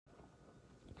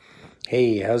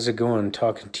Hey, how's it going?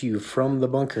 Talking to you from the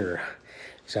bunker.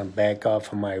 So I'm back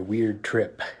off of my weird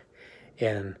trip.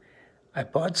 And I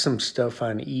bought some stuff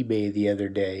on eBay the other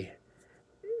day.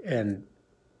 And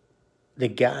the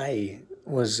guy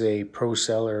was a pro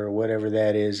seller or whatever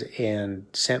that is and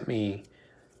sent me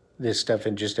this stuff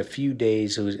in just a few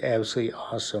days. It was absolutely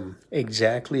awesome.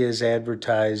 Exactly as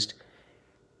advertised.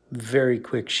 Very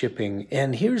quick shipping.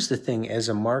 And here's the thing, as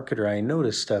a marketer, I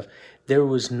noticed stuff. There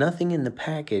was nothing in the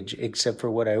package except for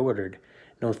what I ordered.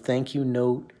 No thank you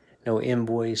note, no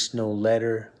invoice, no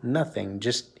letter, nothing.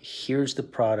 Just here's the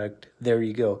product. There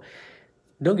you go.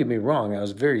 Don't get me wrong, I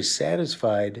was very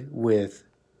satisfied with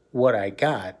what I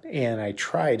got, and I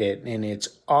tried it, and it's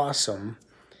awesome.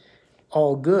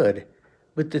 All good.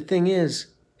 But the thing is,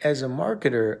 as a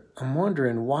marketer, I'm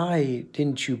wondering, why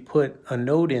didn't you put a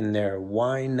note in there?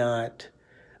 Why not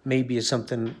maybe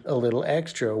something a little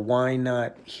extra? Why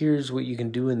not, here's what you can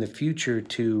do in the future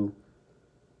to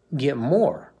get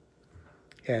more?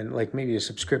 And like maybe a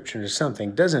subscription or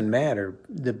something. Doesn't matter.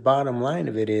 The bottom line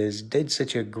of it is, did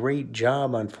such a great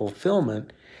job on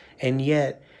fulfillment, and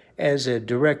yet as a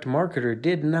direct marketer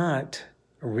did not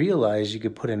realize you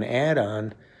could put an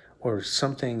add-on or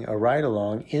something, a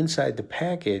ride-along inside the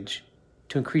package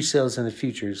to increase sales in the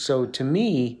future. So to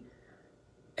me,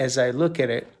 as I look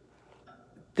at it,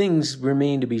 things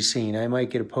remain to be seen. I might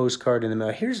get a postcard in the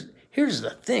mail. Here's the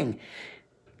thing.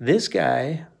 This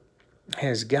guy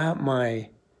has got my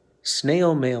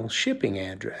snail mail shipping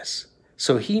address.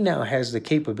 So he now has the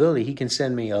capability. He can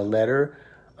send me a letter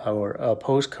or a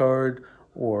postcard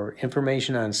or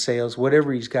information on sales,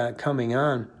 whatever he's got coming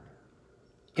on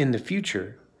in the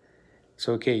future.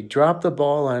 So, okay, drop the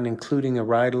ball on including a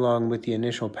ride-along with the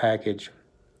initial package.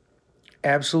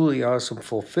 Absolutely awesome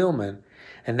fulfillment.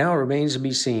 And now it remains to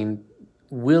be seen,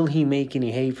 will he make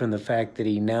any hay from the fact that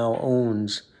he now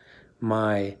owns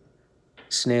my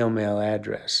snail mail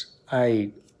address?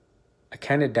 I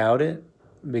kind of doubt it,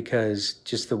 because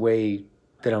just the way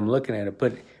that I'm looking at it.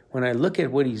 But when I look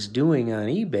at what he's doing on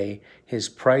eBay, his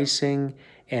pricing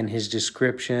and his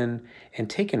description and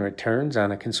taking returns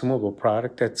on a consumable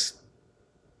product, that's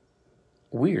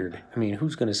weird. I mean,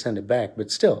 who's going to send it back?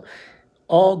 But still,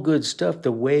 all good stuff,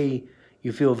 the way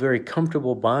you feel very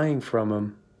comfortable buying from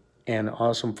him, and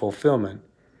awesome fulfillment.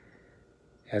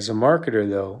 As a marketer,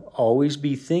 though, always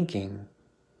be thinking,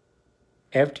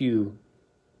 after you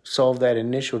solve that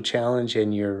initial challenge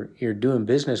and you're doing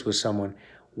business with someone,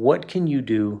 what can you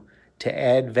do to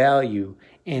add value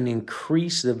and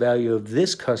increase the value of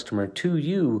this customer to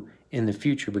you in the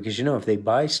future? Because you know, if they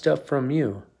buy stuff from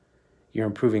you, you're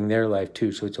improving their life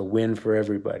too. So it's a win for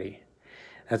everybody.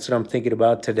 That's what I'm thinking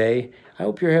about today. I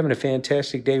hope you're having a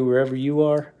fantastic day wherever you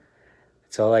are.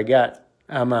 That's all I got.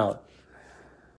 I'm out.